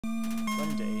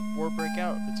one day, war broke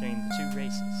out between the two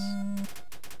races.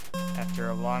 After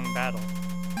a long battle,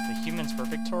 the humans were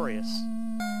victorious.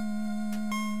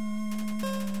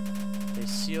 They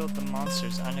sealed the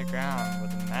monsters underground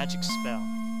with a magic spell.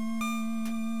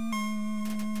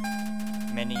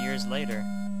 Many years later, ...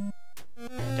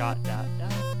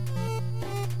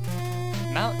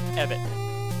 Mount Ebott,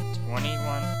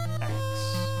 21X.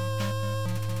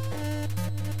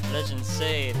 Legends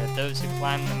say that those who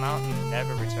climb the mountain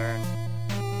never return.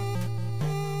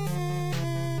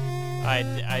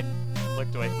 I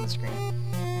looked away from the screen.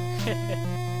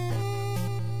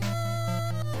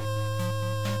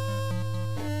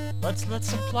 Let's let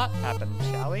some plot happen,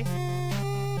 shall we?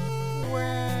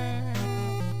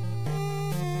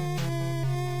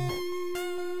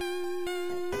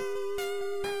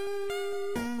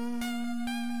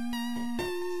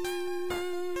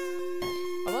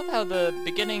 I love how the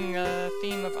beginning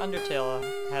theme of Undertale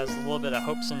has a little bit of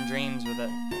hopes and dreams with it.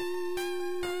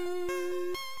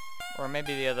 Or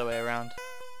maybe the other way around.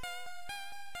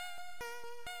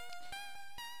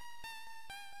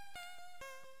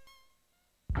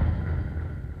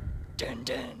 Dun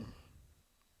dun.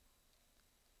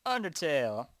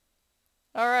 Undertale.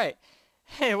 Alright.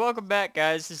 Hey, welcome back,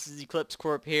 guys. This is Eclipse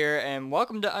Corp here, and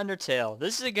welcome to Undertale.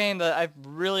 This is a game that I've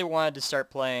really wanted to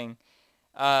start playing.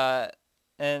 And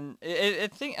I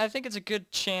think it's a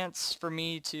good chance for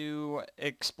me to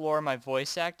explore my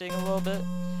voice acting a little bit.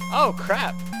 Oh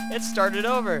crap! It started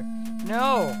over!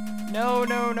 No! No,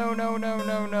 no, no, no, no,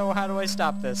 no, no. How do I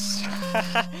stop this?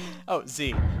 Oh,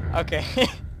 Z. Okay.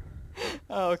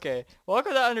 Oh, okay.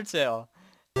 Welcome to Undertale.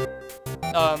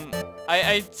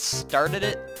 I started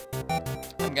it.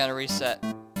 I'm gonna reset.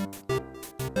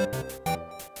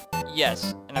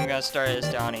 Yes, and I'm gonna start it as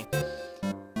Donnie.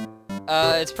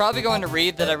 It's probably going to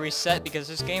read that I reset because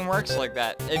this game works like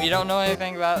that. If you don't know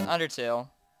anything about Undertale,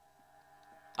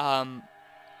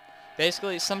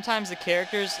 basically sometimes the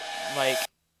characters, like,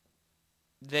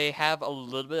 they have a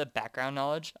little bit of background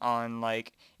knowledge on,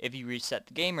 like, if you reset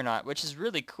the game or not, which is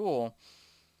really cool.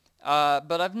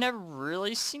 But I've never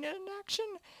really seen it in action.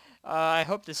 I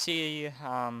hope to see,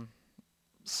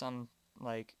 some,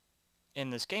 like, in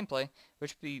this gameplay,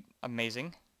 which would be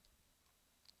amazing.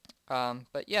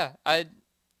 But yeah, a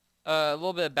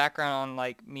little bit of background on,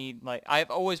 like, me, like,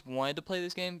 I've always wanted to play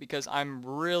this game because I'm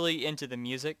really into the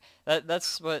music.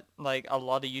 That's what, like, a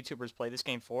lot of YouTubers play this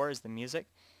game for, is the music.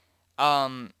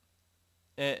 Like,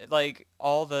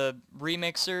 all the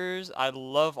remixers, I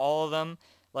love all of them,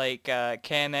 like,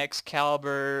 KMX,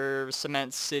 Caliber,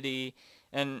 Cement City,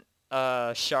 and,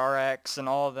 Sharex, and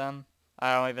all of them.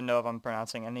 I don't even know if I'm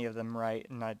pronouncing any of them right,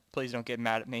 and please don't get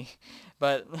mad at me.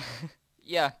 But,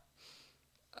 yeah.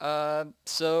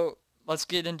 So, let's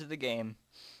get into the game.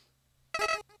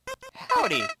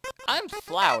 Howdy, I'm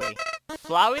Flowey.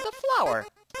 Flowey the Flower.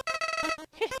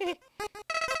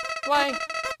 Why,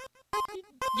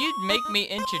 you'd make me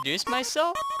introduce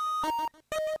myself?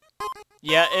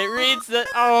 Yeah, it reads that,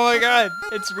 oh my god,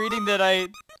 it's reading that I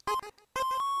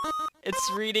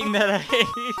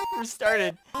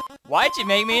restarted. Why'd you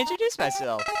make me introduce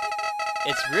myself?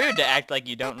 It's rude to act like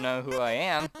you don't know who I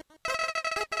am.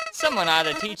 Someone ought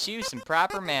to teach you some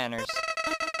proper manners.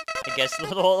 I guess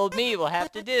little old me will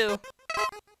have to do.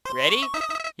 Ready?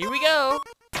 Here we go!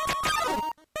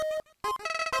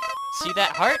 See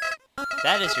that heart?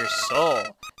 That is your soul.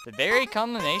 The very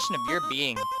culmination of your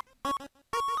being.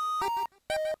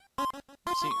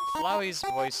 See, Flowey's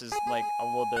voice is like a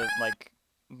little bit like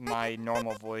my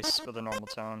normal voice with a normal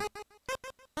tone.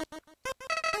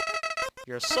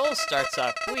 Your soul starts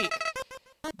off weak,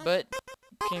 but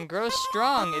can grow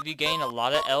strong if you gain a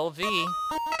lot of LV.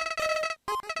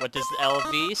 What does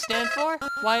LV stand for?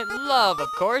 Why, love, of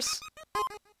course.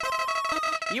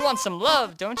 You want some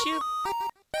love, don't you?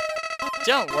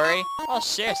 Don't worry, I'll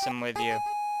share some with you.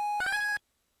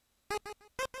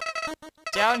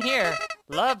 Down here,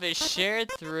 love is shared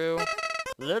through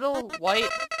little white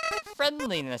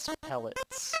friendliness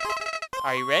pellets.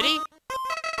 Are you ready?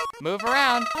 Move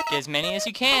around, get as many as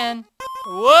you can.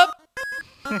 Whoop!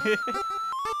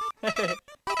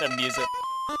 The music.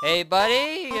 Hey,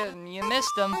 buddy, you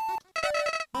missed them.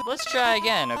 Let's try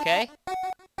again, okay?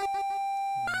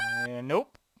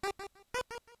 Nope.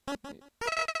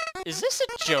 Is this a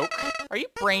joke? Are you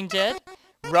brain dead?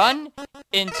 Run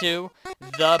into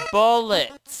the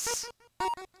bullets.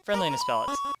 Friendliness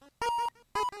pellets.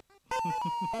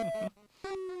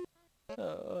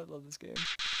 Oh, I love this game.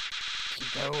 You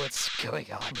know what's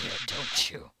going on here,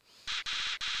 don't you?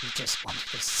 You just wanted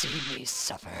to see me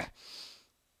suffer.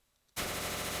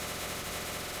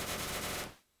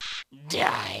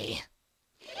 Die.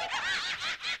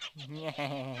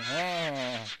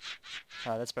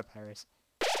 Oh, that's papyrus.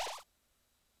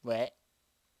 What?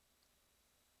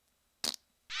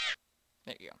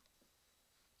 There you go.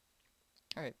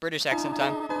 Alright, British accent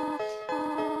time.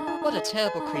 What a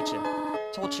terrible creature,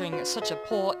 torturing such a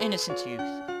poor, innocent youth.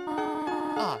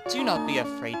 Ah, do not be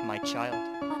afraid, my child.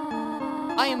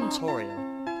 I am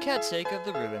Toriel, caretaker of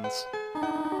the ruins.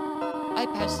 I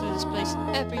pass through this place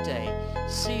every day to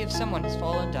see if someone has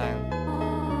fallen down.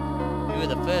 You are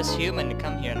the first human to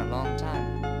come here in a long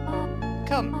time.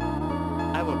 Come,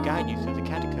 I will guide you through the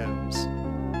catacombs.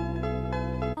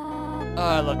 Oh,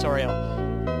 I love Toriel.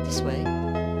 This way.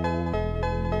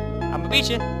 I'm gonna beat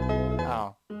you.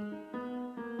 Oh.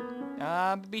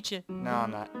 I'm gonna beat you. No,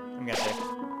 I'm not. I'm gonna save.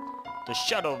 The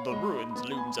shadow of the ruins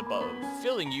looms above,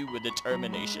 filling you with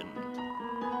determination.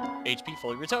 HP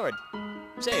fully restored.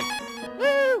 Save.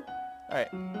 Woo! Alright.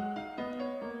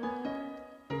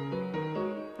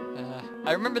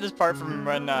 I remember this part from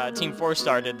when Team 4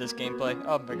 started this gameplay.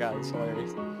 Oh my god, it's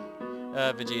hilarious.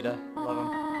 Vegeta. Love him.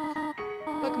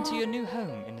 Welcome to your new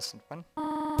home, innocent one.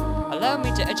 Allow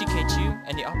me to educate you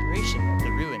in the operation of the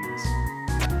ruins.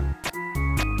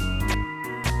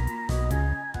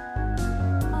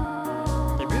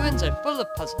 The ruins are full of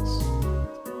puzzles.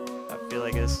 I feel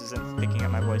like this isn't picking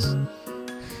up my voice.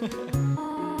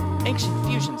 Ancient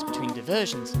fusions between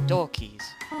diversions and door keys.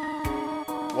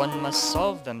 One must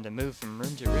solve them to move from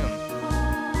room to room.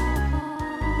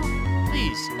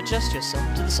 Please, adjust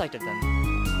yourself to the sight of them.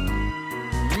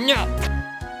 No!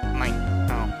 Mine.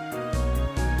 Oh.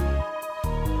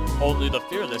 Only the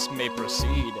fearless may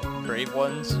proceed. Brave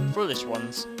ones, foolish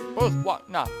ones, both walk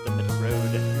not the middle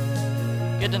road.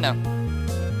 Good to know.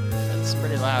 That's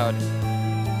pretty loud.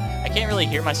 I can't really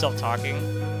hear myself talking.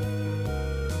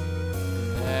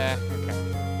 Okay.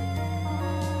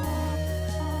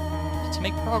 To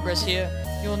make progress here,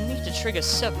 you will need to trigger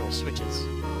several switches.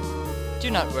 Do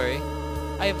not worry,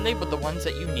 I have labeled the ones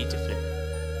that you need to flip.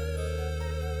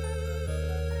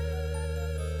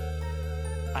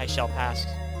 I shall pass.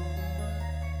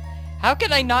 How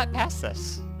can I not pass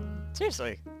this?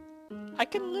 Seriously. I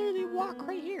can literally walk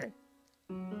right here.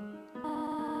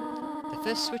 The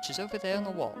first switch is over there on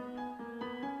the wall.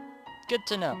 Good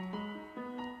to know.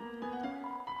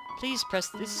 Please press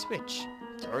this switch.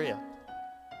 Toriel.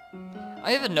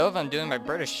 I don't even know if I'm doing my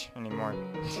British anymore.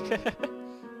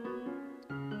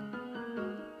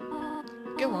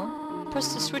 Go on.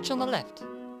 Press the switch on the left.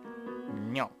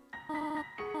 No.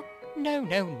 No,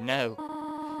 no, no.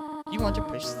 You want to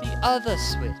push the other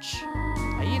switch.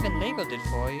 I even labeled it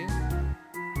for you.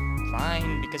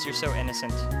 Fine, because you're so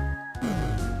innocent.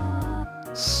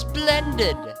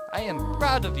 Splendid! I am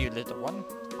proud of you, little one.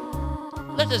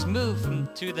 Let us move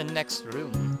to the next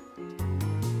room.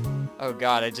 Oh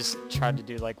god, I just tried to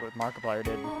do like what Markiplier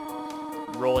did.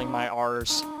 Rolling my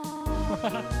R's.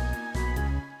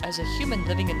 As a human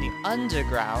living in the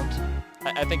underground,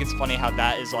 I think it's funny how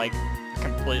that is like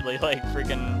completely like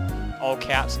freaking all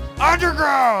caps.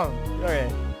 Underground! Okay.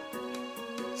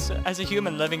 So, as a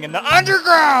human living in the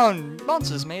underground,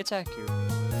 monsters may attack you.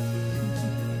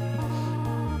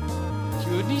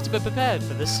 You would need to be prepared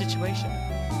for this situation.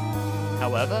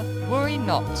 However, worry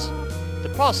not. The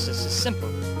process is simple.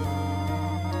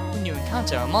 When you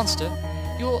encounter a monster,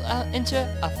 you will enter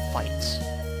a fight.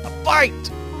 A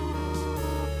fight!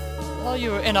 While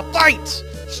you are in a fight,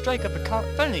 strike up a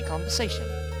friendly conversation.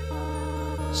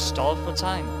 Stall for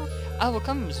time. I will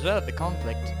come observe the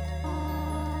conflict.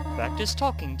 Practice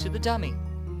talking to the dummy.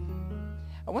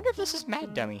 I wonder if this is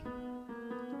Mad Dummy.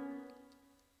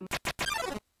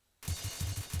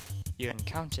 You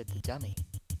encountered the dummy.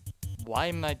 Why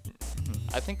am I...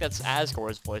 I think that's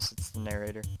Asgore's voice, it's the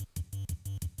narrator.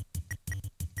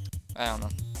 I don't know.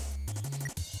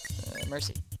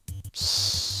 Mercy.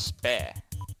 Spare.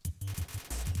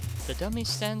 The dummy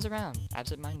stands around,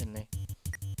 absent-mindedly.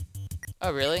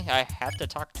 Oh really? I have to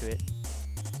talk to it.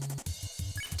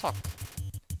 Talk.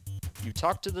 You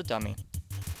talk to the dummy.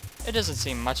 It doesn't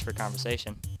seem much for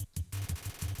conversation.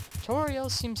 Toriel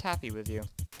seems happy with you.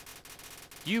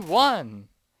 You won!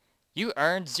 You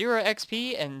earned 0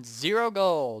 XP and 0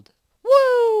 gold.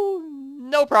 Woo!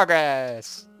 No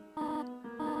progress!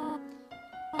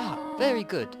 Ah, very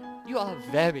good. You are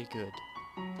very good.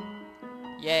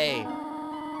 Yay.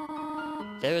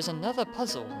 There is another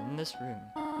puzzle in this room.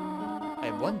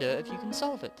 I wonder if you can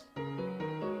solve it.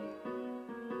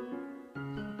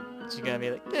 She's gonna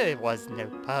be like, there was no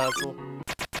puzzle.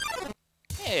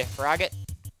 Hey, Frogget.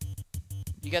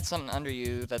 You got something under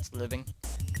you that's living.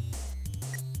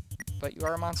 But you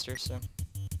are a monster, so...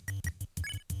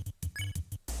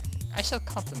 I shall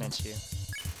compliment you.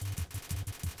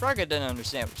 Frogget didn't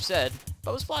understand what you said,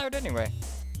 but was flattered anyway.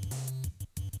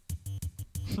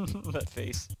 That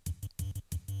face.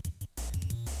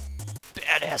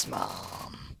 Badass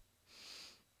mom.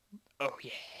 Oh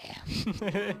yeah.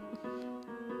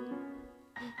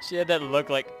 She had that look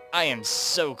like, I am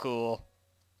so cool.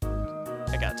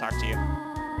 I gotta talk to you.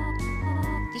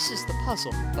 This is the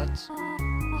puzzle, but...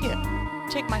 Here,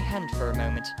 take my hand for a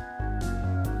moment.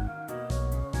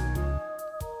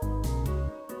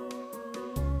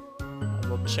 I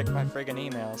will check my friggin'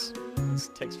 emails. This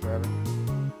takes forever.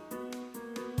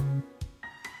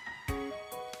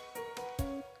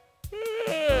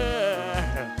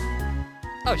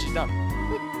 Oh, she's done.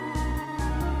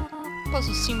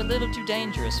 Puzzles seem a little too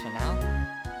dangerous for now.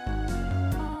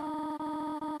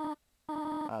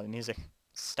 Ah, the music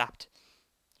stopped.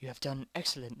 You have done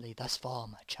excellently thus far,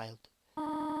 my child.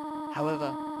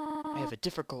 However, I have a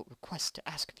difficult request to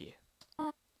ask of you. ...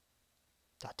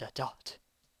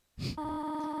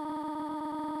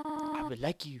 I would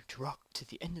like you to walk to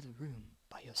the end of the room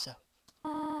by yourself.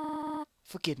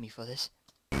 Forgive me for this.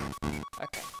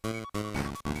 Okay.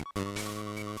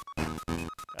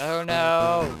 Oh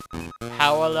no!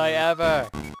 How will I ever?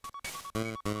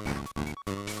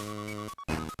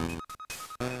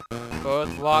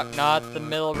 Both walk not the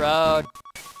middle road.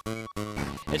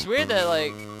 It's weird that,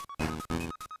 like...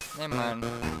 Never mind.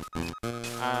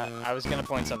 I was gonna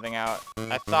point something out.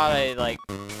 I thought I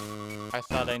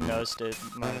noticed it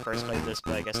when I first played this,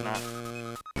 but I guess not.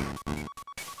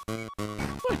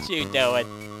 What you doing?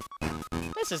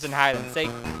 This isn't hide and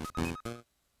seek.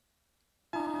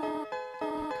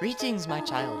 Greetings, my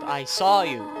child. I saw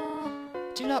you.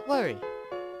 Do not worry.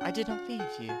 I did not leave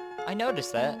you. I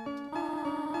noticed that.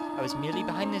 I was merely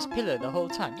behind this pillar the whole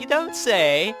time. You don't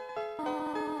say!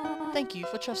 Thank you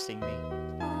for trusting me.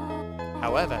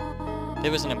 However,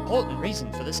 there was an important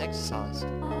reason for this exercise.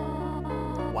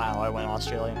 Wow, I went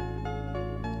Australian.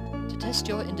 To test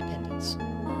your independence.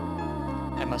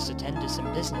 I must attend to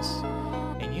some business,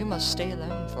 and you must stay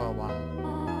alone for a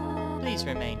while. Please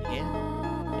remain here.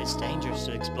 It's dangerous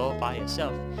to explore by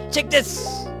yourself. Take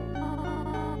this!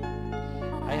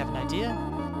 I have an idea.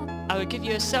 I would give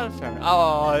you a cell phone.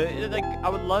 Oh, like, I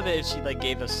would love it if she, like,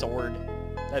 gave a sword.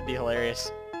 That'd be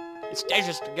hilarious. It's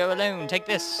dangerous to go alone. Take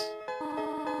this.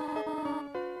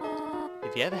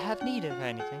 If you ever have need of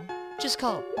anything, just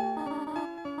call.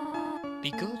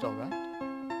 Be good, alright?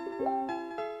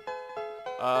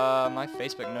 My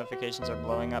Facebook notifications are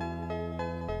blowing up.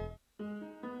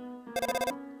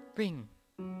 Ring.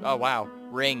 Oh, wow.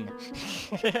 Ring.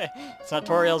 It's not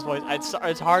Toriel's voice.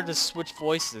 It's hard to switch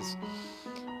voices.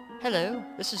 Hello,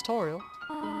 this is Toriel.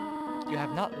 You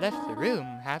have not left the room,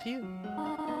 have you?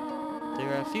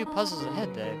 There are a few puzzles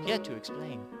ahead that I have yet to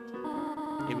explain.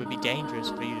 It would be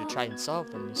dangerous for you to try and solve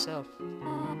them yourself.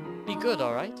 Be good,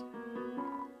 alright?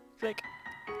 Click.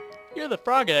 You're the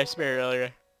frog that I spared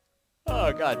earlier.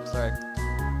 Oh god, sorry.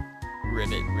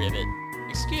 Ribbit, ribbit.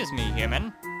 Excuse me,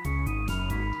 human.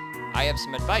 I have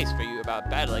some advice for you about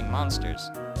battling monsters.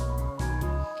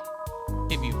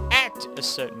 If you act a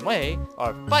certain way,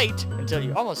 or fight until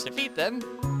you almost defeat them,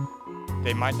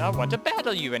 they might not want to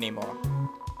battle you anymore.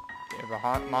 If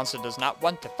a monster does not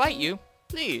want to fight you,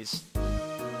 please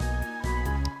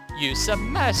use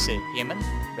some mercy, human.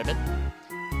 Ribbit.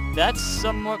 That's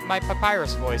somewhat my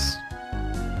papyrus voice.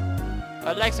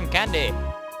 I'd like some candy.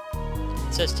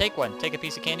 It says take one. Take a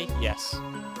piece of candy? Yes.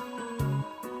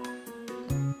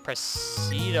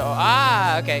 Presido.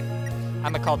 Ah, okay.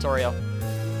 I'm a call Toriel.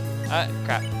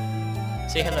 Crap.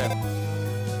 Say hello.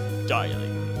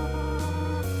 Darling.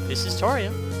 This is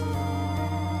Toriel.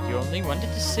 You only wanted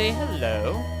to say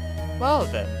hello? Well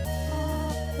then.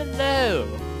 Hello.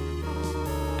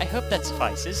 I hope that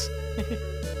suffices.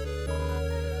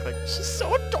 Like, she's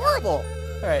so adorable!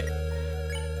 Alright.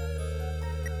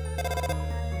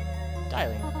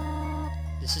 Dialing.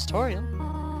 This is Toriel.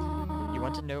 You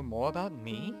want to know more about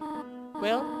me?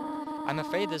 Well, I'm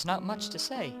afraid there's not much to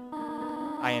say.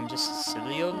 I am just a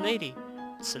silly old lady.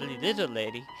 Silly little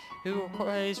lady who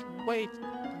requires... Wait.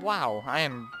 Wow, I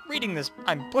am reading this...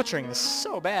 I'm butchering this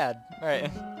so bad.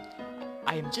 Alright.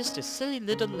 I am just a silly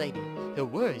little lady who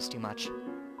worries too much.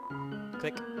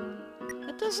 Click.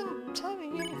 That doesn't tell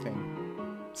me anything.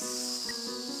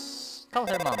 Call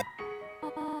her mom.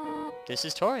 This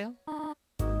is Toriel.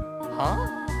 Huh?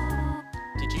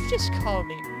 Did you just call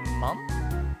me mom?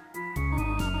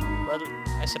 Well,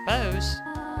 I suppose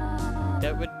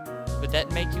that would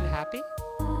that make you happy?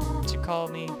 To call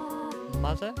me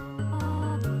mother?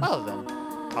 Well then,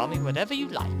 call me whatever you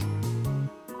like.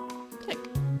 Click.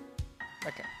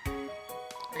 Okay.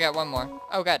 I got one more.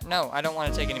 Oh god, no, I don't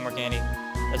want to take any more candy.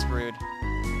 That's rude.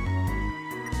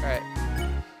 Alright.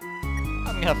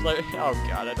 I'm gonna flirt. Oh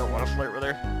god, I don't want to flirt with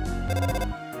her.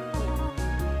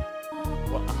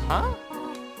 What? Huh?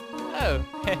 Oh.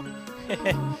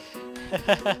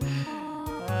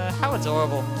 How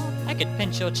adorable. I could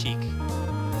pinch your cheek.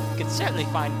 You could certainly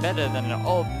find better than an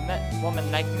old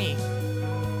woman like me.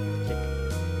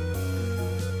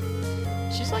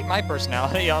 She's like my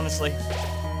personality, honestly.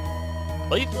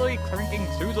 Playfully cranking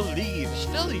through the leaves,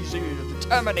 fills you with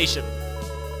determination.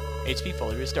 HP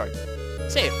fully restored.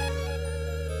 Save.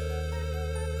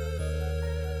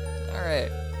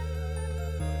 Alright.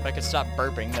 If I could stop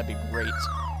burping, that'd be great.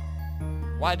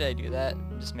 Why did I do that?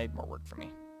 It just made more work for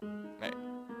me. Right.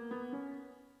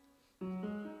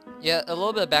 Yeah, a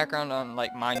little bit of background on,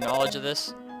 like, my knowledge of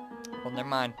this. Well, never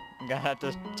mind. I'm gonna have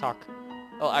to talk.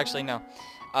 Oh, actually, no.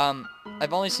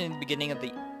 I've only seen the beginning of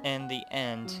the end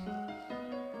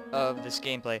of this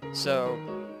gameplay, so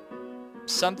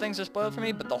some things are spoiled for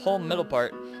me, but the whole middle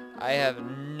part, I have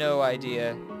no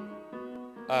idea.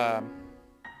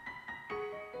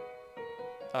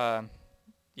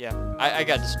 Yeah,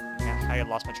 I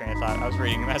lost my train of thought. I was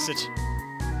reading a message.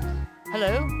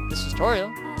 Hello, this is Toriel.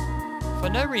 For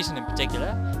no reason in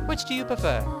particular, which do you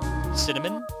prefer?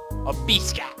 Cinnamon or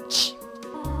butterscotch?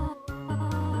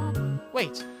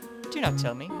 Wait, do not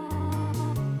tell me.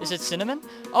 Is it cinnamon?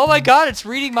 Oh my god, it's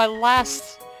reading my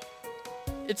last...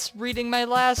 It's reading my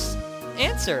last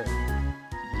answer.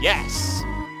 Yes!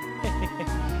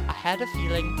 I had a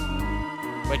feeling.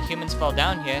 When humans fall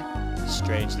down here,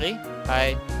 strangely,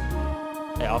 I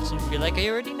often feel like I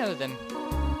already know them.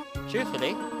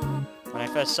 Truthfully, when I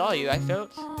first saw you, I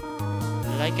felt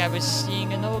like I was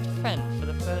seeing an old friend for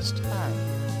the first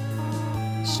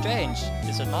time. Strange,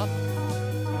 is it not?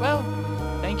 Well,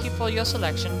 thank you for your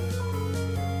selection.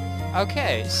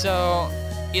 Okay, so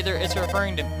either it's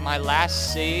referring to my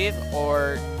last save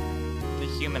or the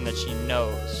human that she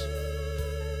knows.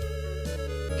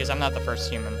 Because I'm not the first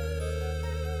human.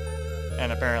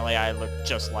 And apparently I look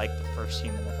just like the first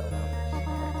human that fell down.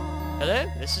 Hello,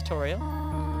 this is Toriel.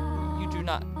 You do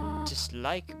not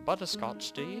dislike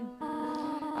butterscotch, do you?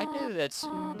 I know that's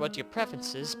what your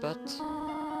preference is, but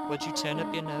would you turn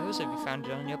up your nose if you found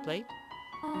it on your plate?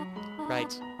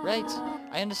 Right,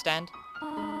 I understand.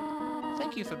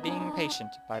 Thank you for being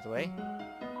patient, by the way.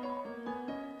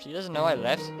 She doesn't know I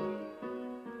left.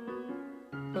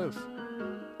 Poof.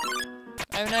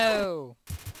 Oh no!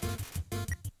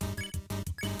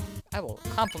 I will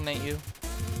compliment you.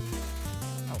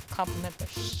 I will compliment the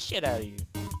shit out of you.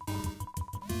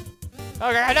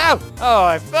 Okay, no! Oh,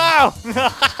 I fell!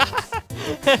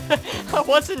 I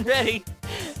wasn't ready.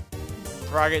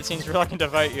 Rocket seems reluctant to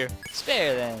fight you.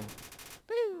 Spare then.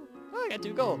 Boo! Oh, I got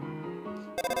 2 gold.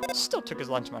 Still took his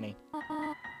lunch money.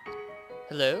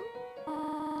 Hello?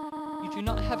 You do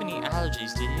not have any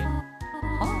allergies, do you?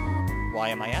 Huh? Why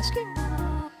am I asking?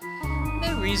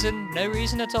 No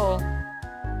reason at all.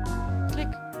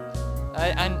 Click.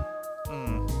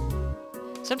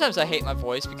 Sometimes I hate my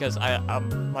voice because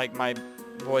like, my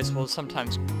voice will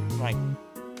sometimes, like,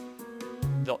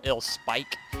 it'll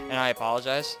spike, and I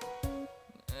apologize.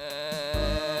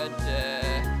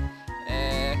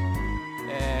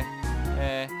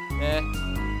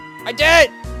 I did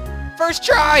it! First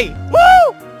try!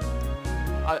 Woo!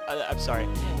 I'm sorry.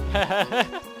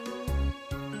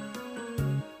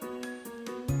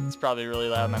 It's probably really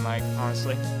loud in my mic,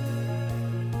 honestly.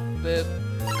 Boop.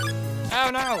 Oh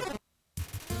no!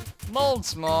 Mold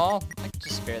small. I can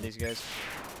just spare these guys.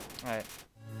 Alright.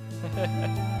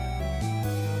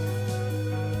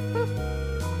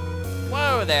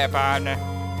 Whoa there, partner.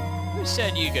 Who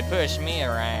said you could push me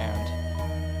around?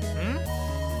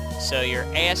 So you're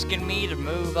asking me to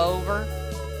move over?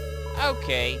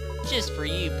 Okay, just for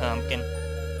you, pumpkin.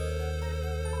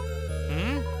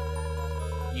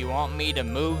 You want me to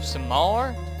move some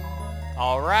more?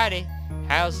 Alrighty,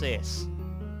 how's this?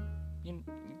 You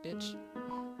bitch.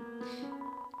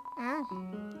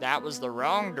 That was the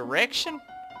wrong direction?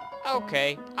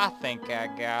 Okay, I think I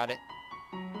got it.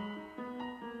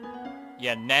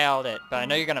 You nailed it, but I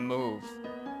know you're gonna move.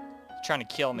 You're trying to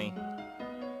kill me.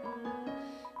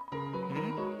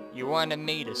 You wanted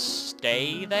me to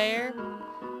stay there?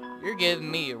 You're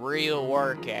giving me a real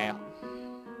workout.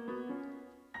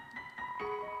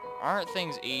 Aren't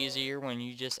things easier when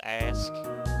you just ask?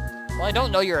 Well, I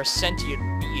don't know you're a sentient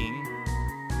being.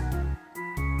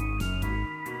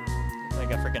 Like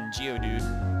a freaking Geodude.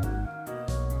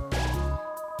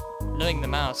 Knowing the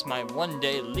mouse might one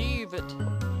day leaves it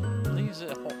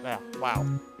whole. Wow.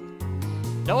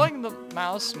 Knowing the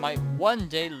mouse might one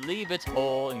day leave it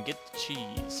whole and get the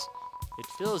cheese. It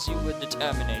fills you with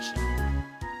determination.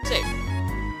 Save.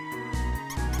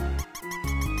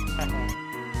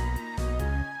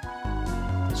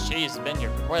 cheese has been here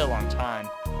for quite a long time.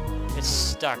 It's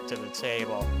stuck to the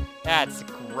table. That's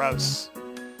gross.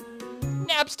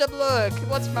 Napstab, look!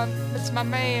 It's my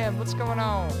man. What's going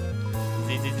on?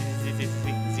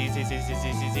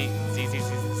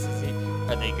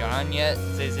 Are they gone yet?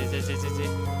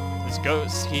 This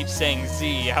ghost keeps saying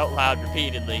Z out loud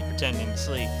repeatedly, pretending to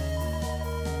sleep.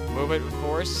 Move it with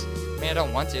force? I mean, I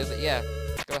don't want to, but yeah.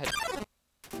 Go ahead.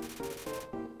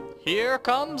 Here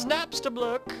comes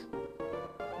Napstab.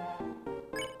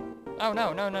 Oh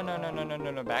no, no,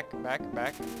 back.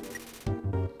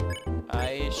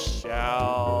 I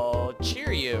shall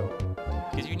cheer you,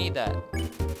 because you need that. You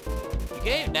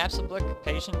gave Napstab a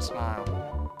patient smile.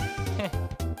 Okay.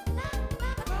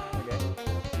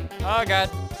 Oh god.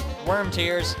 Worm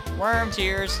tears. No!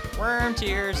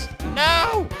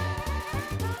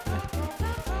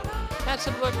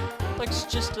 Napstab looks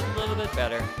just a little bit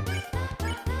better.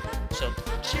 She'll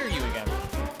cheer you again.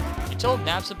 You told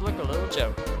Napstab a little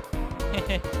joke.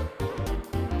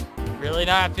 Really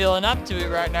not feeling up to it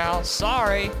right now.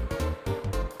 Sorry.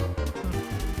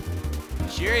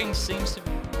 Cheering seems to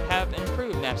have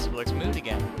improved Napstab's mood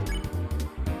again.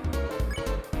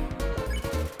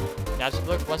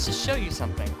 Napstab wants to show you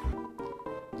something.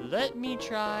 Let me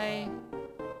try.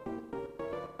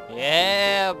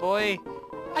 Yeah, boy.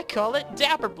 I call it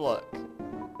Dapper Blook.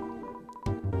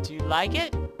 Do you like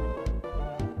it?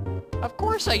 Of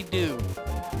course I do.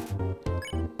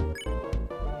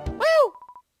 Woo!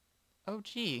 Oh,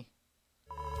 gee.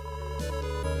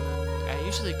 I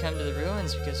usually come to the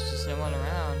ruins because there's just no one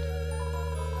around.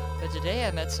 But today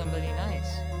I met somebody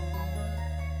nice.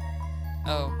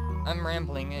 Oh, I'm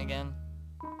rambling again.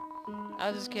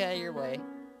 I'll just get out of your way.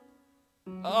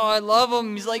 Oh, I love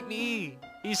him. He's like me.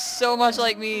 He's so much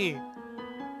like me.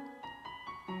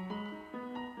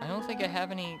 I don't think I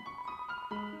have any...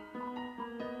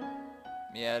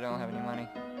 Yeah, I don't have any money.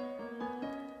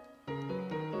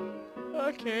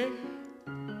 Okay.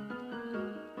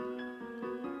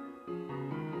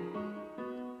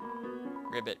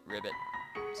 Ribbit.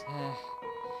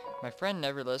 My friend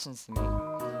never listens to me.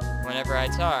 Whenever I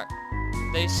talk,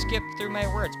 they skip through my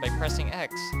words by pressing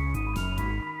X.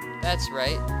 That's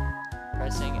right.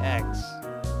 Pressing X.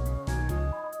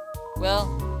 Well,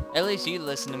 at least you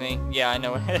listen to me. Yeah, I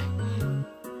know it.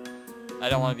 I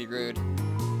don't want to be rude.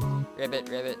 Ribbit.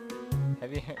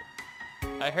 Have you heard?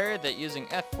 I heard that using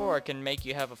F4 can make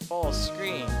you have a full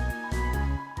screen.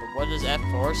 But what does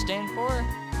F4 stand for?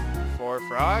 4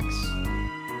 frogs?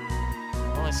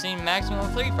 I've only seen maximum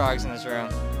of 3 frogs in this room.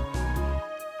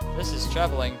 This is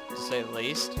troubling, to say the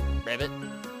least. Ribbit.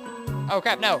 Oh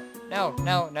crap, no! No.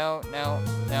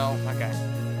 Okay.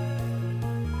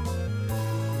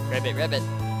 Ribbit.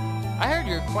 I heard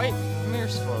you're quite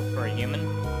merciful for a human.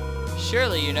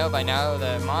 Surely you know by now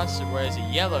that a monster wears a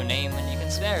yellow name when you can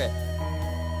spare it.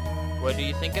 What do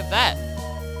you think of that?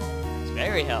 It's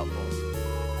very helpful.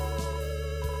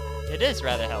 It is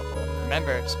rather helpful.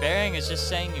 Remember, sparing is just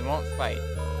saying you won't fight.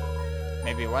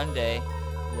 Maybe one day,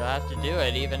 you'll have to do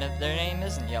it even if their name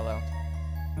isn't yellow.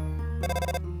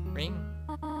 Ring?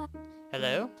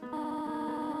 Hello?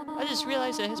 I just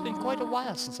realized it has been quite a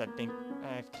while since I've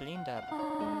cleaned up.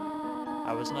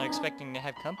 I was not expecting to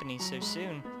have company so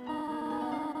soon.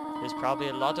 There's probably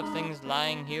a lot of things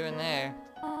lying here and there.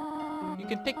 You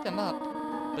can pick them up,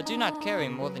 but do not carry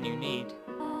more than you need.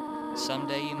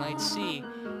 Someday you might see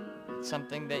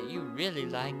something that you really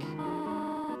like.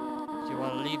 You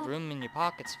want to leave room in your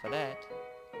pockets for that.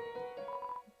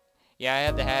 Yeah, I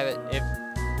have the habit, if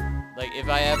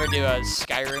I ever do a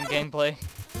Skyrim gameplay,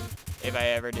 if I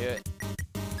ever do it.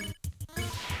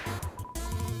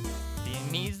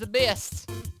 Being me's the best.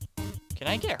 Can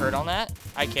I get hurt on that?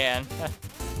 I can.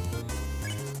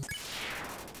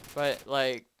 But,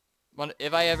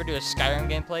 if I ever do a Skyrim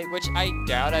gameplay, which I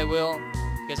doubt I will,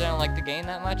 because I don't like the game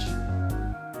that much.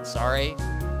 Sorry.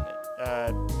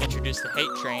 Introduce the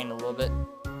hate train a little bit.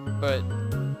 But,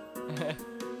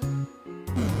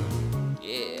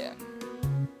 yeah.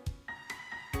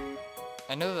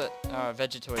 I know that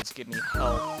Vegetoids give me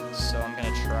health, so I'm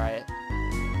gonna try it.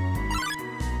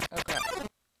 Okay.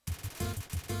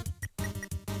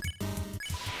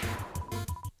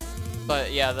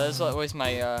 But yeah, that's always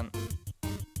my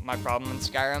my problem in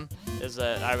Skyrim, is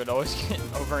that I would always get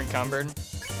over encumbered,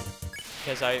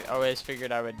 because I always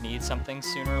figured I would need something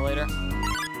sooner or later.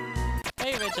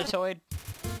 Hey, Vegetoid.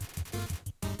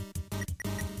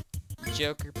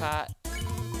 Joker pot.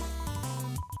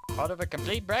 Part of a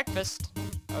complete breakfast.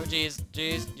 Oh jeez.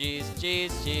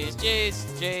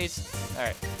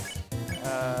 Alright.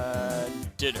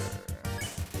 Dinner.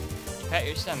 You pat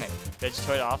your stomach.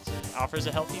 Vegetoid offers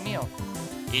a healthy meal.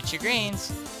 Eat your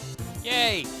greens.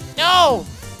 Yay! No!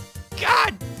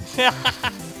 God!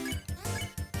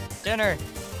 Dinner.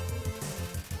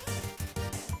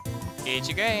 Eat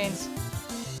your grains.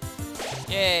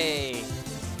 Yay!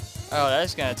 Oh,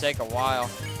 that's gonna take a while.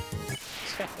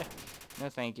 No,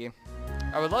 thank you.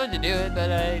 I would love to do it, but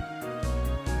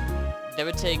that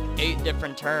would take 8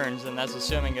 different turns, and that's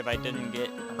assuming if I didn't get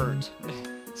hurt.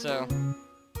 So.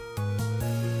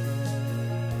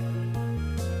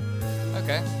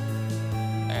 Okay.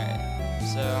 Alright.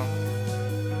 So.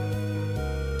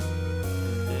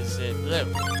 Is it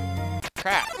blue?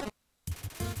 Crap.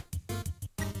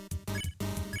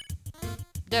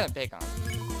 Don't pick on.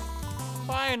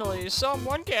 Finally,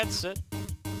 someone gets it.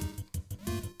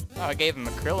 Oh, I gave him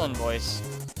a Krillin voice.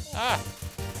 Ah!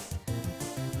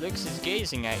 Lux is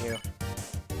gazing at you.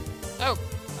 Oh,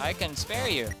 I can spare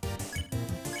you.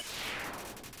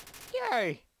 Yay!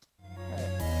 Right.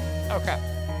 Oh crap,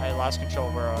 I lost control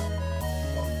of our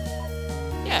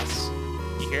Yes!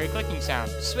 You hear a clicking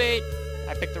sound. Sweet!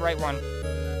 I picked the right one.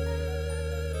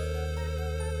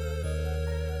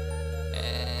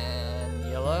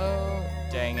 And yellow.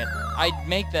 Dang it. I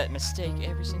make that mistake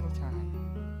every single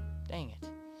time. Dang it.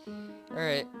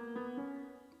 Alright.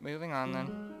 Moving on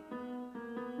then.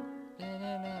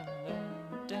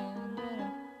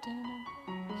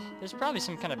 There's probably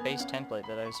some kind of base template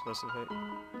that I was supposed to hit.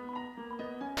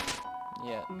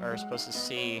 Yeah, or supposed to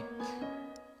see.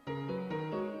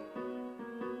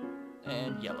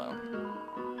 And yellow.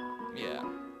 Yeah.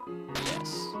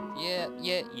 Yes. Yeah,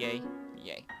 yeah, yay.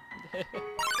 Yay.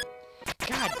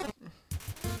 God!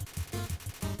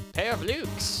 Pair of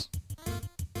Lukes!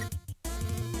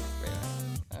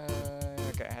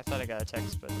 Okay, I thought I got a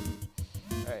text, but...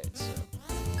 Alright, so...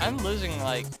 I'm losing,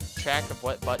 like, track of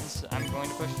what buttons I'm going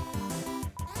to push.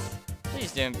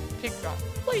 Please don't pick on...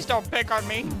 Please don't pick on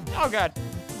me! Oh god!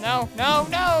 No, no,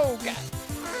 no! God!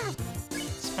 It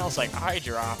smells like eye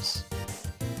drops.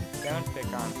 Don't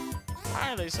pick on...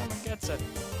 Finally, someone gets it.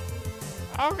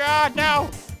 Oh god, no!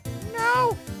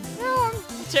 No! No,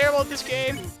 I'm terrible at this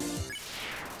game!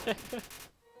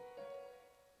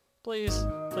 Please,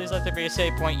 please let there be a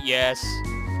save point. Yes.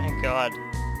 Thank god.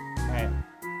 Alright.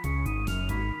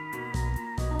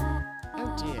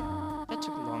 Oh dear, that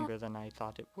took longer than I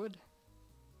thought it would.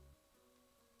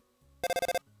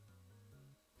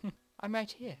 I'm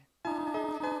right here.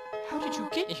 How did you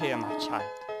get here, my child?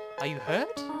 Are you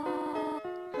hurt?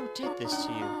 Who did this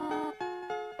to you?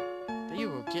 You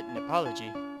will get an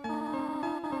apology.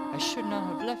 I should not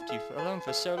have left you alone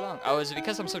for so long. Oh, is it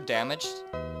because I'm so damaged?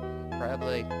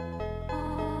 Probably.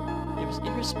 It was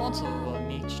irresponsible of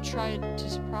me to try to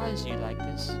surprise you like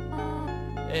this.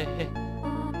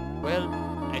 Well,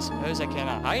 I suppose I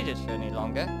cannot hide it for any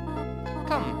longer.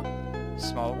 Come,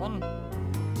 small one. No,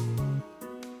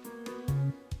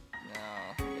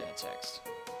 yeah, text.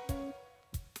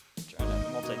 Trying to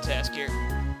multitask here.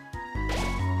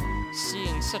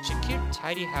 Seeing such a cute,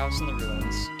 tidy house in the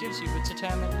ruins gives you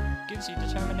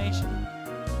determination.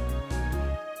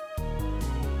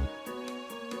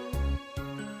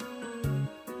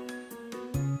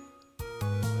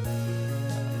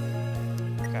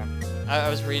 Okay. I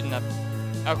was reading a...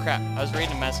 Oh crap, I was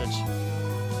reading a message.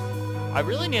 I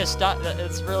really need to stop...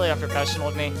 It's really unprofessional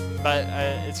of me, but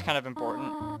it's kind of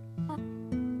important.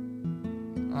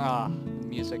 Ah,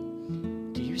 music.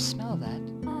 Do you smell that?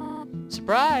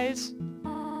 Surprise!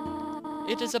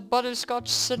 It is a butterscotch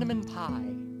cinnamon pie.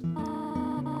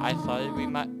 I thought we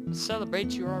might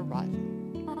celebrate your arrival.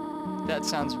 That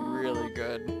sounds really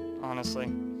good,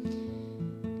 honestly.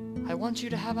 I want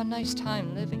you to have a nice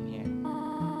time living here,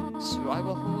 so I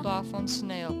will hold off on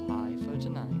snail pie for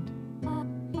tonight.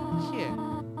 Here,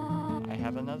 I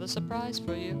have another surprise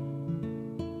for you.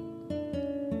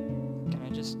 Can I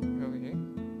just go over here?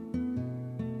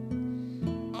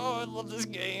 Oh, I love this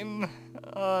game.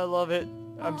 Oh, I love it.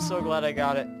 I'm so glad I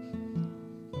got it.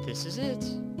 This is it.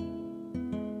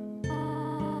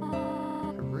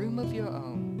 A room of your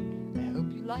own. I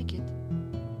hope you like it.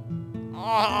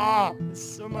 Ah,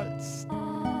 so much.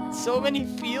 So many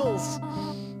feels.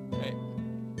 Right.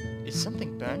 Is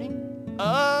something burning?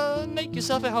 Make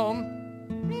yourself at home.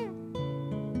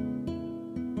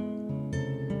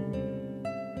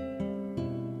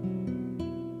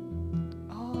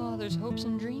 Oh, there's hopes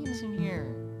and dreams in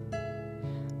here.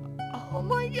 Oh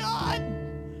my god!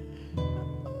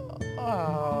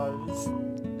 Oh,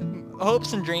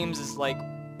 Hopes and Dreams is like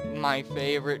my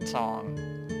favorite song.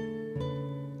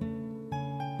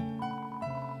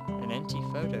 An empty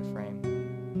photo frame.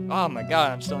 Oh my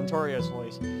god, I'm still in Torio's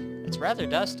voice. It's rather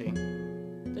dusty.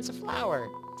 There's a flower.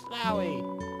 Flowey.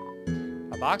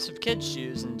 A box of kids'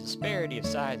 shoes in disparity of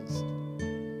sizes.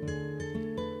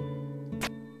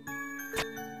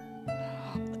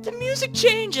 music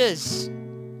changes!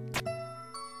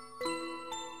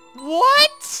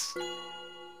 What?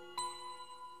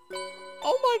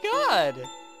 Oh my god!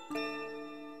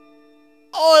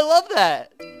 Oh, I love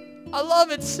that! I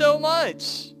love it so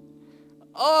much!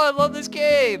 Oh, I love this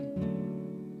game!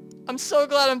 I'm so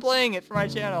glad I'm playing it for my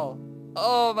channel.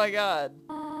 Oh my god.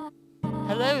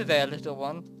 Hello there, little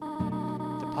one.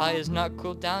 The pie is not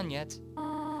cooled down yet.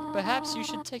 Perhaps you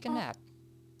should take a nap.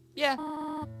 Yeah.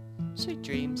 Sweet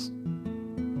dreams.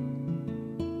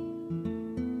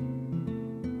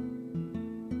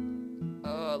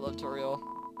 Oh, I love Toriel.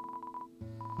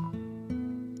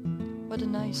 What a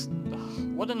nice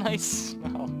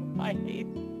smell. I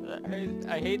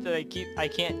hate that I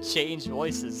can't change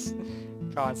voices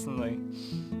constantly.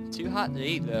 Too hot to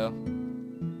eat though.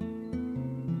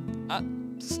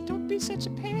 Just don't be such a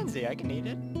pansy. I can eat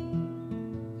it.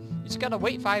 You just gotta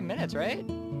wait 5 minutes, right?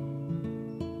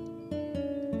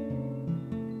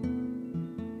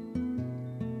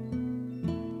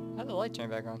 How'd the light turn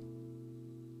back on?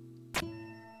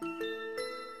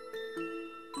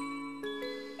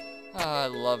 Oh, I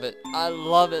love it. I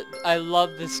love it. I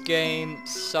love this game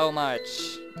so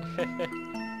much.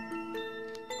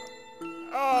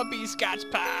 Oh,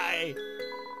 butterscotch pie!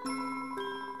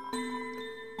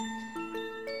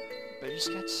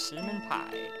 Butterscotch cinnamon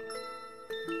pie.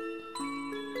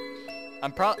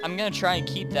 I'm gonna try and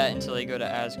keep that until I go to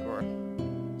Asgore.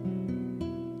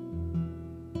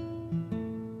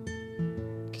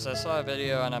 Because I saw a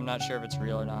video and I'm not sure if it's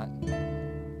real or not.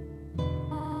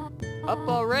 Up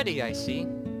already, I see.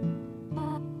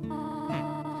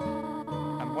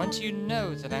 I want you to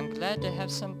know that I'm glad to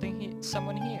have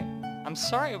someone here. I'm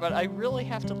sorry, but I really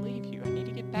have to leave you. I need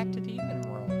to get back to the human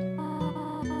world.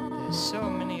 There's so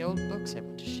many old books I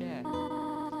want to share.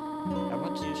 I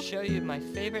want to show you my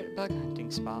favorite bug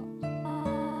hunting spot.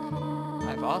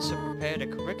 I've also prepared a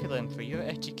curriculum for your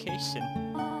education.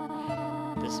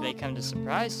 This may come as a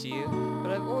surprise to you,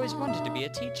 but I've always wanted to be a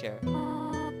teacher.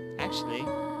 Actually,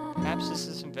 perhaps this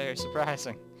isn't very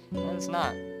surprising. No, it's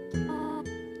not.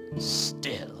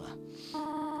 Still,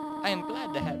 I am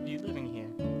glad to have you living here.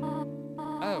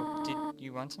 Oh, did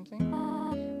you want something?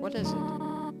 What is it?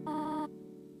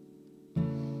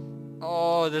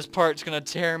 Oh, this part's gonna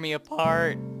tear me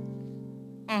apart.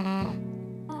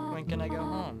 When can I go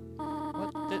home?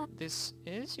 What? This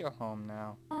is your home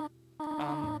now.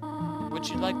 Would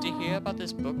you like to hear about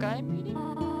this book I'm reading?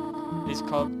 It's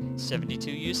called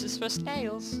 72 Uses for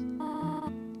Snails.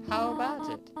 How about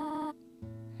it?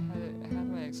 How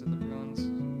do I exit the ruins?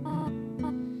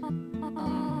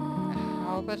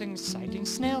 How about an exciting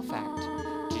snail fact?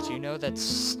 Did you know that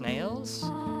snails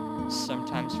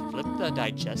sometimes flip their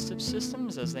digestive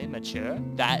systems as they mature?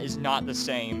 That is not the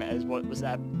same as what was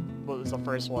the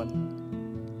first one.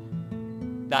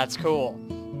 That's cool.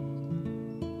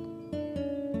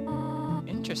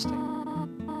 Interesting.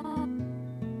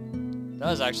 That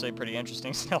was actually a pretty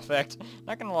interesting snail fact.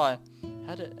 Not gonna lie.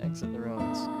 How to exit the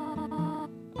ruins.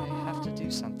 I have to do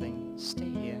something. Stay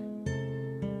here.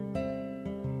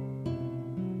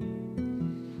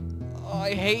 Oh,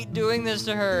 I hate doing this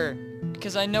to her.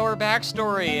 Because I know her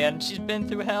backstory and she's been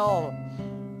through hell.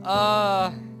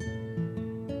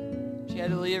 She had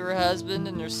to leave her husband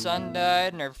and her son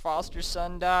died and her foster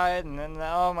son died and then,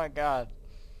 oh my god.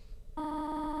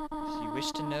 You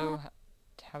wish to know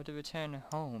how to return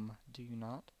home, do you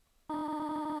not?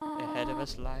 Ahead of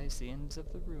us lies the ends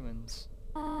of the ruins.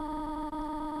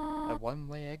 A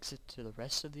one-way exit to the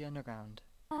rest of the underground.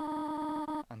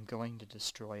 I'm going to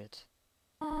destroy it.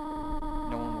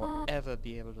 No one will ever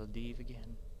be able to leave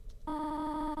again.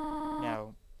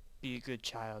 Now, be a good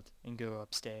child and go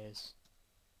upstairs.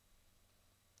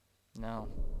 No.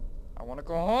 I want to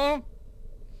go home!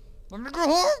 Let me go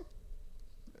home!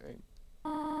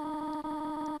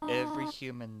 Every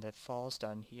human that falls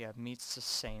down here meets the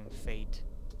same fate.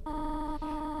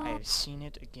 I have seen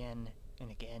it again and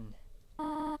again.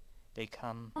 They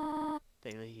come,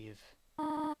 they leave,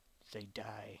 they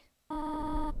die.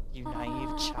 You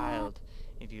naive child,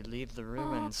 if you leave the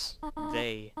ruins,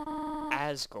 they,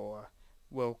 Asgore,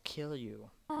 will kill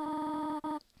you.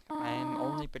 I am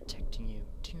only protecting you.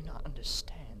 Do you not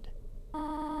understand?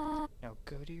 Now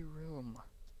go to your room.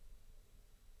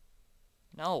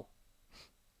 No.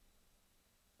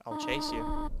 I'll chase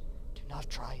you. Do not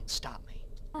try and stop me.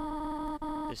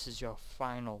 This is your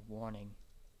final warning.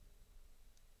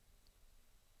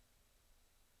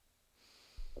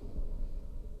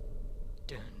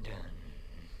 Dun dun.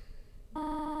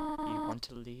 You want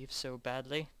to leave so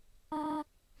badly?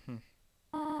 You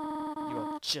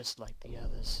are just like the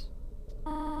others.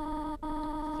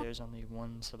 There's only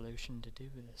one solution to do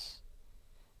this.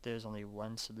 There's only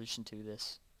one solution to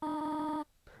this.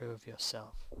 Prove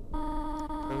yourself.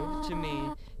 Prove to me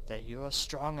that you are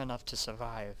strong enough to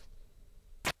survive.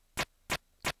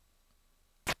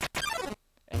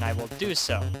 And I will do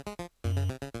so.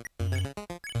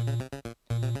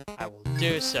 I will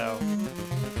do so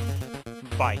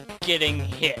by getting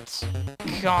hit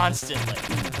constantly.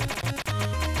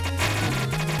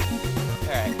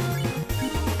 Alright.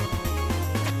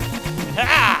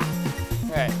 Ha!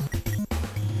 Alright.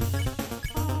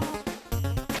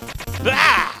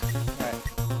 Ah! Alright.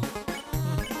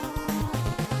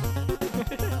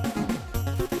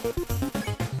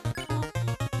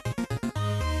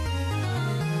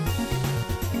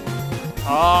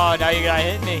 Oh, now you gotta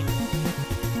hit me.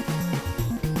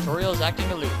 Tutorial's acting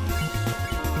aloof.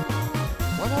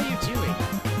 What are you doing?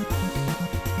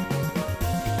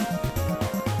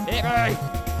 Hit me!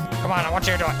 Come on, I want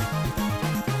you to do it.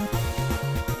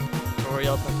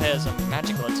 Tutorial prepares a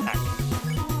magical attack.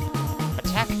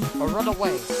 Attack or run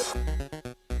away.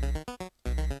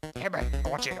 Hit me! I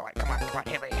want you to do it. Come on,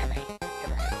 hit me, hit me, hit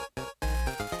me.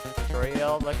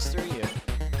 Tutorial looks through you.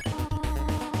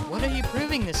 What are you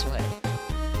proving this way?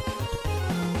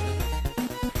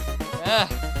 Ah,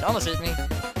 it almost hit me.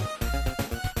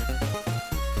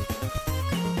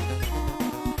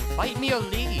 Fight me or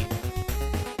leave.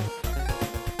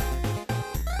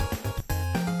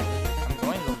 I'm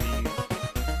going to leave.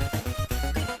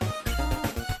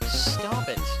 Stop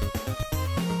it.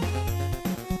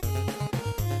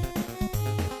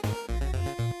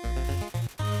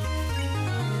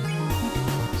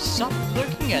 Stop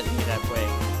looking at me that way.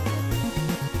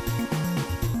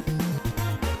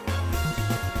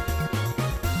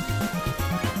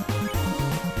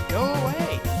 Go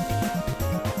away!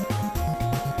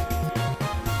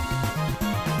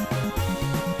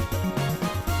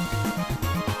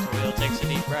 Will takes a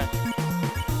deep breath.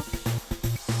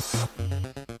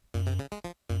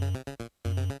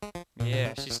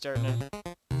 Yeah, she's starting to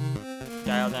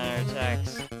dial down her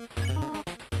attacks.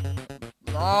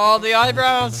 Oh, the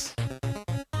eyebrows!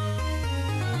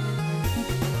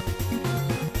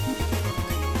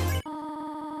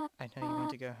 I know you want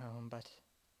to go home, but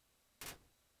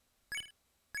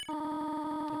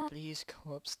please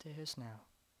go upstairs now.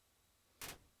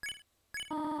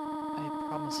 I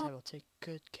promise I will take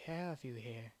good care of you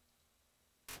here.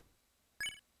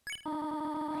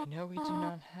 I know we do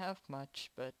not have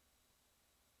much, but...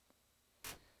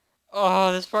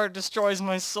 Oh, this part destroys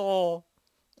my soul.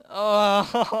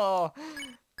 Oh,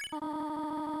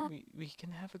 we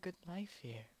can have a good life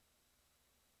here.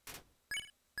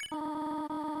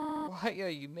 Why are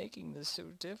you making this so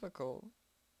difficult?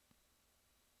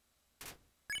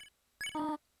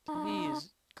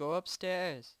 Please, go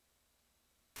upstairs.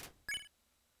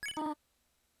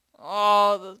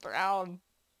 Oh, the brown.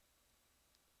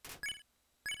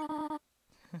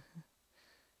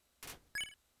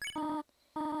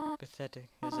 Pathetic,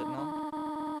 is it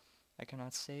not? I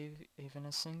cannot save even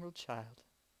a single child.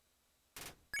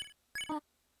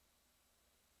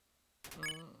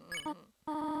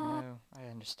 No, I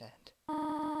understand.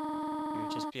 You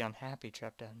would just be unhappy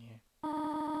trapped down here.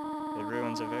 The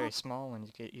ruins are very small when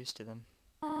you get used to them.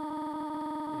 It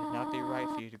would not be right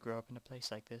for you to grow up in a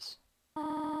place like this.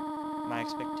 My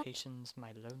expectations,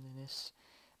 my loneliness,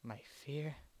 my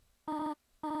fear.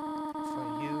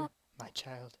 For you, my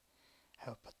child, I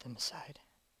will put them aside.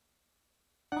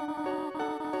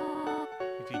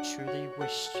 If you truly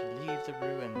wish to leave the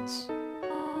ruins,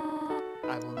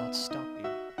 I will not stop you.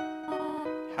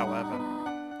 However,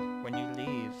 when you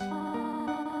leave,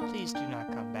 please do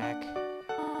not come back.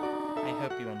 I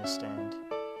hope you understand.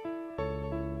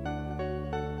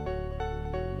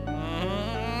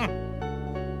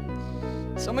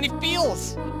 So many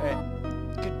feels! Alright,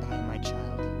 goodbye, my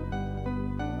child.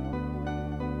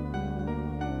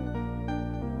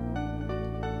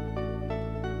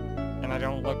 And I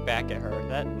don't look back at her.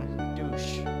 That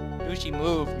douchey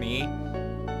move, me.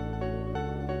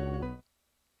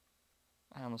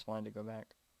 I almost wanted to go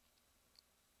back.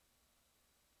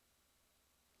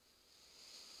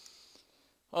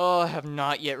 Oh, I have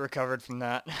not yet recovered from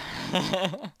that.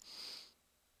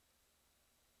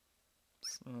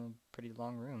 It's a pretty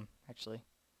long room, actually.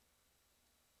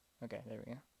 Okay, there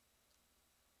we go.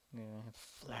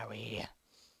 Flowey.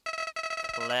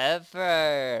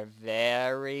 Clever.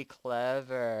 Very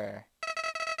clever.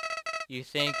 You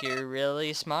think you're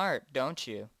really smart, don't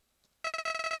you?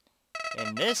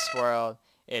 In this world,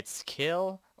 it's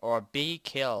kill or be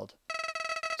killed.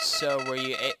 So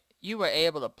you were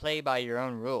able to play by your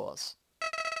own rules.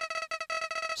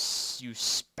 You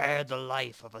spared the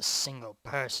life of a single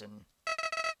person.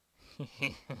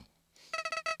 I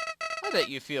I bet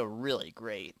you feel really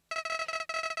great.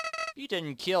 You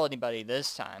didn't kill anybody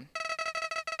this time.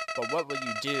 But what will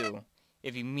you do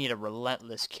if you meet a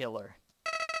relentless killer?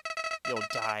 You'll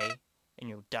die, and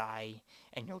you'll die,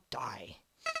 and you'll die.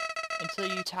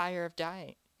 Until you tire of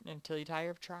dying. Until you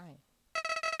tire of trying.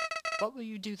 What will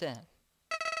you do then?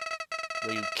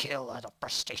 Will you kill out of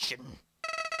frustration?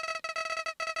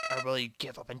 Or will you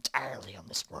give up entirely on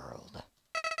this world?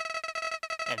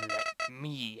 And let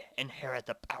me inherit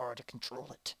the power to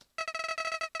control it.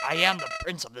 I am the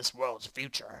prince of this world's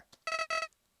future.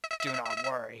 Do not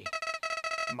worry,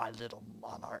 my little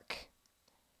monarch.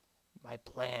 My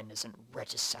plan isn't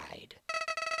regicide.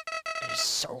 It is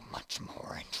so much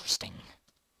more interesting.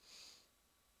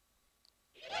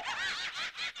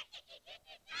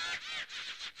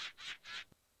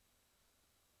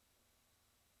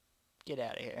 Get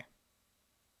out of here.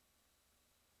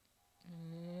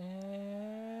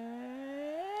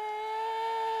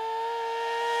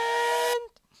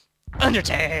 And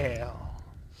Undertale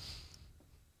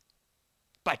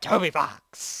by Toby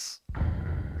Fox.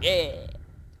 Yeah.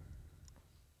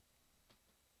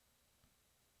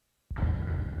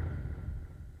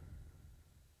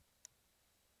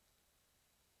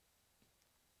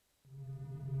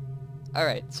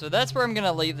 Alright, so that's where I'm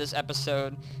gonna leave this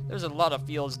episode. There's a lot of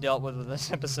feels dealt with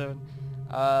this episode.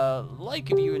 Like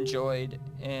if you enjoyed,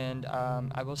 and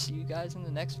I will see you guys in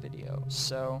the next video.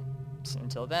 So,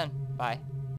 until then, bye.